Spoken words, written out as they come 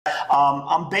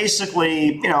I'm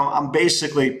basically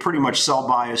pretty much sell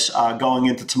bias going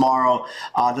into tomorrow.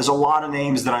 There's a lot of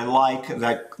names that I like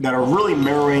that are really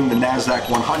mirroring the NASDAQ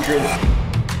 100.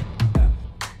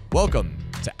 Welcome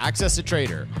to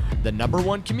AccessATrader, the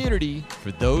 #1 community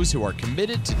for those who are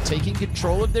committed to taking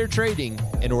control of their trading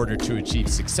in order to achieve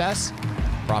success,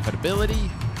 profitability,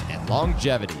 and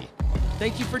longevity.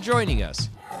 Thank you for joining us.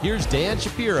 Here's Dan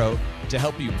Shapiro to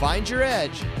help you find your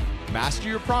edge, master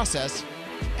your process,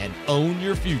 and own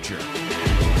your future.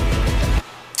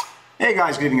 Hey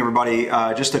guys, good evening everybody.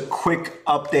 Just a quick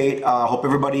update. Hope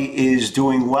everybody is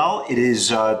doing well. It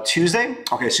is Tuesday.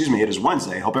 Okay, excuse me, it is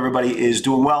Wednesday. Hope everybody is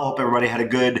doing well. Hope everybody had a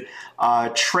good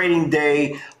trading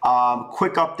day.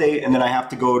 Quick update, and then I have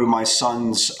to go to my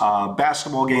son's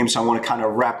basketball game, so I want to kind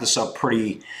of wrap this up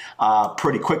pretty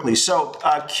quickly. So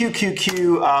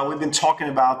QQQ, we've been talking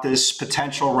about this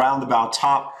potential roundabout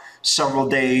top several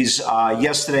days.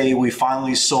 Yesterday, we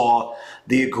finally saw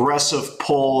the aggressive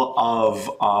pull of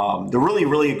the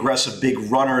really aggressive big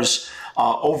runners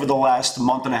over the last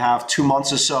month and a half, 2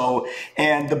 months or so.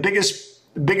 And the biggest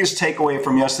takeaway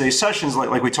from yesterday's sessions,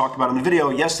 like we talked about in the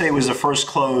video, yesterday was the first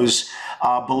close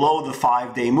below the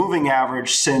 5-day moving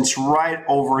average since right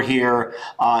over here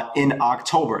in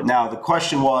October. Now, the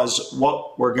question was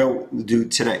what we're going to do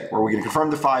today. Were we going to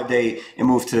confirm the 5-day and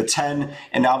move to the 10,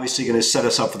 and obviously going to set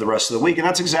us up for the rest of the week? And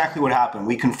that's exactly what happened.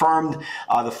 We confirmed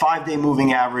the 5-day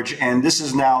moving average, and this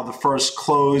is now the first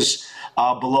close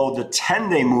below the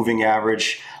 10-day moving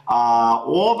average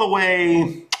all the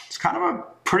way. It's kind of a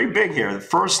pretty big here. The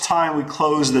first time we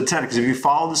closed the 10, because if you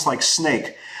follow this like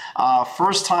snake,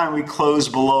 first time we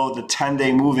closed below the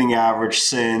 10-day moving average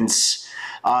since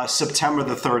September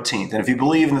the 13th. And if you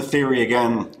believe in the theory,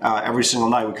 again, every single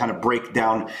night we kind of break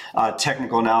down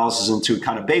technical analysis into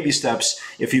kind of baby steps.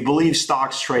 If you believe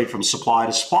stocks trade from supply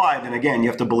to supply, then again, you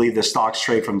have to believe that stocks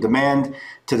trade from demand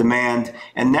to demand.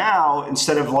 And now,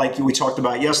 instead of like we talked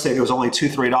about yesterday, there was only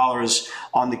 $2-3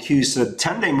 on the Qs to the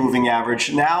 10-day moving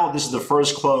average. Now this is the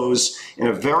first close in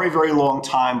a very long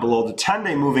time below the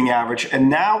 10-day moving average. And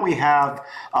now we have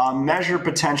measured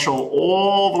potential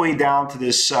all the way down to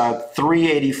this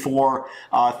 384,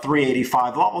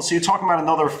 385 level. So you're talking about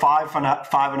another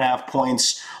 5.5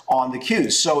 points on the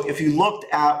Qs. So if you looked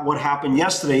at what happened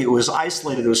yesterday, it was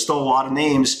isolated. There was still a lot of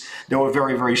names that were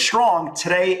very strong.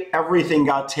 Today, everything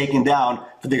got taken down,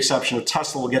 for the exception of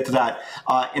Tesla. We'll get to that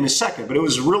in a second. But it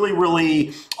was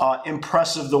really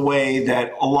impressive the way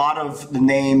that a lot of the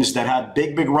names that had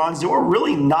big runs, there were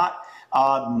really not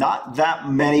that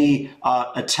many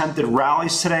attempted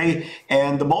rallies today.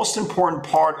 And the most important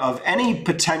part of any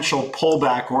potential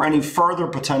pullback or any further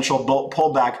potential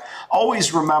pullback,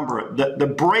 always remember that the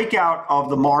breakout of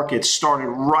the market started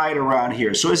right around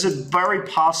here. So is it very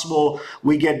possible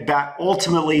we get back,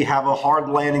 ultimately have a hard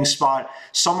landing spot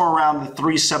somewhere around the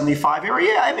 375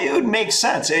 area? Yeah, I mean, it would make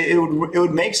sense. It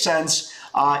would make sense.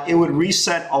 It would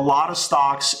reset a lot of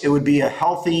stocks. It would be a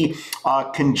healthy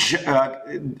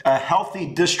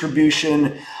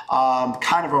distribution,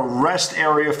 kind of a rest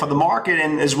area for the market.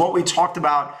 And as what we talked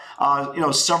about,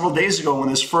 several days ago when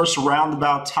this first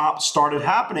roundabout top started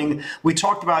happening, we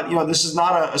talked about, this is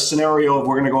not a scenario of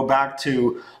we're going to go back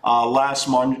to last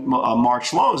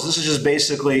March lows. This is just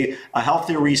basically a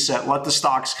healthy reset. Let the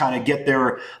stocks kind of get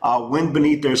their wind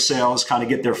beneath their sails, kind of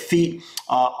get their feet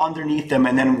underneath them,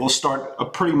 and then we'll start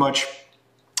pretty much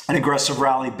an aggressive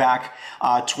rally back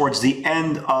towards the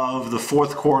end of the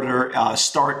fourth quarter,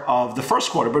 start of the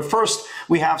first quarter. But first,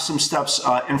 we have some steps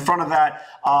in front of that.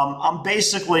 I'm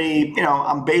basically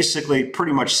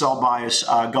pretty much sell bias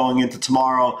going into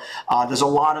tomorrow. There's a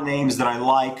lot of names that I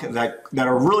like that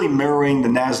are really mirroring the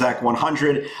NASDAQ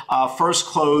 100. First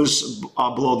close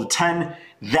below the 10.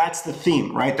 That's the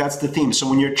theme, right? That's the theme. So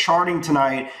when you're charting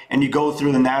tonight and you go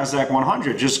through the NASDAQ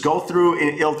 100, just go through.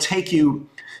 It'll take you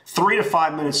 3 to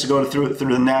 5 minutes to go through the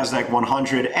NASDAQ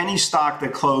 100. Any stock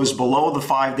that closed below the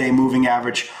 5-day moving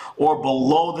average or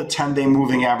below the 10-day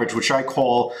moving average, which I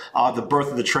call the birth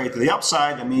of the trade to the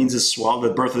upside, that means it's, well, the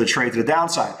birth of the trade to the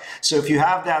downside. So if you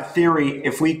have that theory,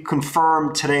 if we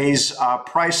confirm today's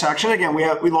price action, again,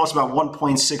 we lost about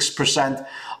 1.6%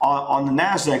 on the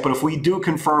NASDAQ, but if we do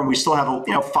confirm, we still have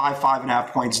 5.5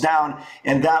 points down,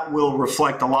 and that will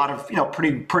reflect a lot of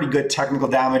pretty good technical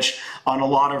damage on a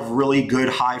lot of really good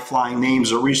high-flying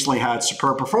names that recently had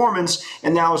superb performance,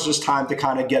 and now it's just time to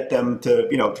kind of get them to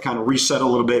to kind of reset a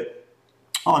little bit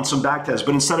on some back tests,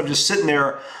 but instead of just sitting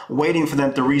there waiting for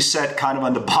them to reset kind of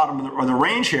on the bottom of the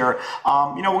range here,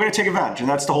 we're going to take advantage, and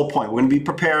that's the whole point. We're going to be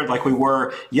prepared like we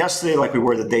were yesterday, like we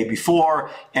were the day before,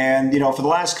 and for the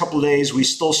last couple of days, we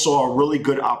still saw really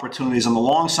good opportunities on the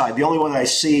long side. The only one that I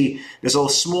see, there's a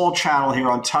small channel here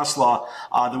on Tesla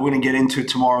that we're going to get into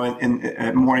tomorrow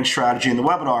in morning strategy in the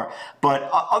webinar, but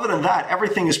other than that,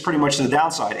 everything is pretty much to the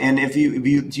downside. And if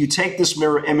you take this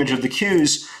mirror image of the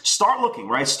Qs, start looking,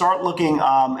 right? Start looking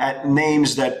at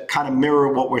names that kind of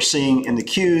mirror what we're seeing in the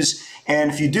Qs.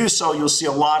 And if you do so, you'll see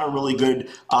a lot of really good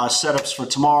setups for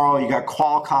tomorrow. You got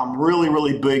Qualcomm,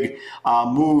 really big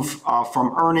move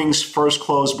from earnings, first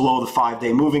close below the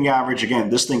 5-day moving average. Again,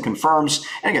 this thing confirms.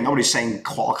 And again, nobody's saying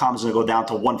Qualcomm is going to go down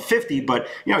to 150, but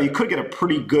you could get a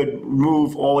pretty good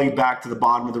move all the way back to the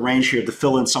bottom of the range here to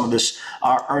fill in some of this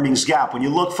earnings gap. When you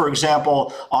look, for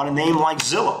example, on a name like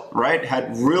Zillow, right,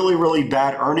 had really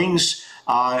bad earnings.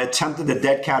 Attempted the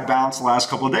dead cat bounce the last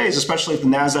couple of days, especially if the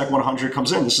NASDAQ 100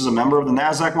 comes in. This is a member of the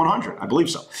NASDAQ 100, I believe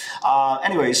so.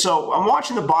 Anyway, so I'm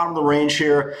watching the bottom of the range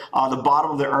here, the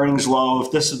bottom of the earnings low.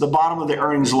 If this is the bottom of the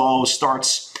earnings low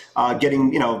starts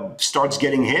getting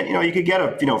hit, you could get a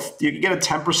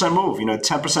 10% move,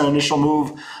 10% initial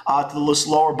move to the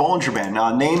lower Bollinger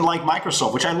Band. Name like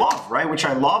Microsoft, which I love, right? Which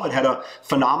I love. It had a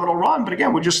phenomenal run, but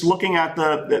again, we're just looking at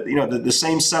the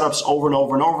same setups over and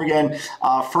over and over again.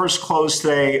 First close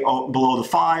today below the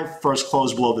 5, first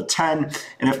close below the 10,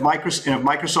 and if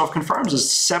Microsoft confirms,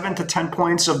 it's 7 to 10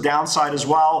 points of downside as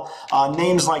well.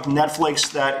 Names like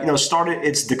Netflix that started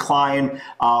its decline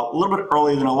a little bit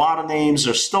earlier than a lot of names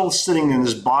are still sitting in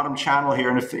this bottom channel here,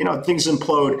 and if things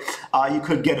implode, you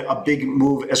could get a big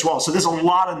move as well. So there's a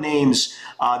lot of names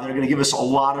that are going to give us a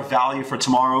lot of value for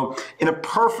tomorrow. In a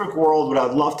perfect world, what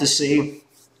I'd love to see,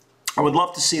 I would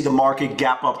love to see the market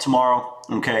gap up tomorrow.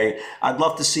 Okay, I'd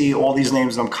love to see all these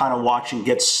names that I'm kind of watching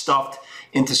get stuffed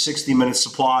into 60-minute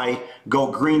supply,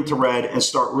 go green to red, and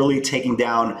start really taking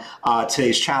down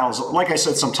today's channels. Like I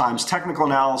said, sometimes technical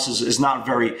analysis is not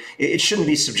it shouldn't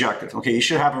be subjective. Okay, you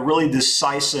should have a really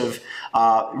decisive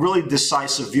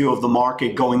view of the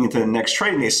market going into the next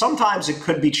trading day. Sometimes it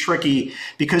could be tricky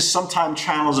because sometimes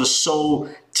channels are so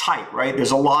tight, right?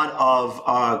 There's a lot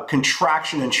of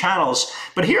contraction in channels,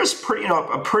 but here's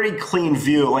a pretty clean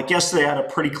view. Like yesterday, I had a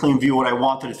pretty clean view what I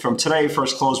wanted from today.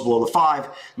 First close below the 5,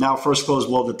 now first close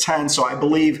below the 10. So I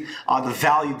believe the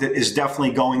value that is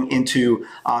definitely going into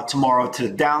tomorrow to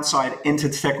the downside into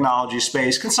the technology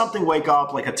space. Can something wake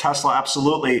up like a Tesla?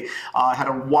 Absolutely. Had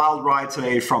a wild ride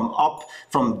today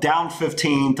from down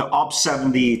 15 to up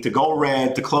 70 to go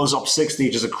red to close up 60.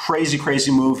 Just a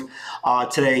crazy move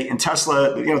today in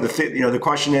Tesla. The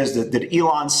question is, did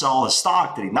Elon sell his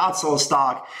stock? Did he not sell his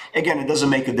stock? Again, it doesn't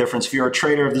make a difference. If you're a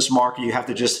trader of this market, you have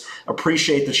to just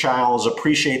appreciate the channels,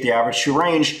 appreciate the average true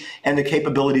range, and the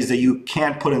capabilities that you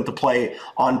can't put into play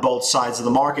on both sides of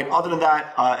the market. Other than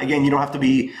that, again, you don't have to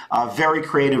be very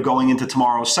creative going into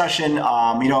tomorrow's session.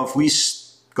 If we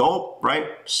go right,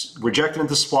 reject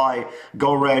into supply,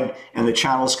 go red, and the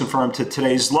channel is confirmed to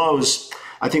today's lows,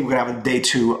 I think we're going to have a day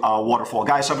 2 waterfall.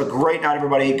 Guys, have a great night,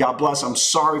 everybody. God bless. I'm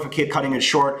sorry if I keep cutting it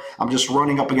short. I'm just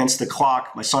running up against the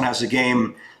clock. My son has a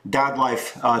game. Dad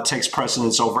life takes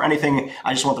precedence over anything.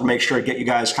 I just wanted to make sure to get you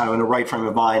guys kind of in the right frame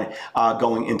of mind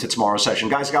going into tomorrow's session.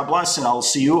 Guys, God bless, and I'll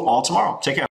see you all tomorrow.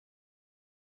 Take care.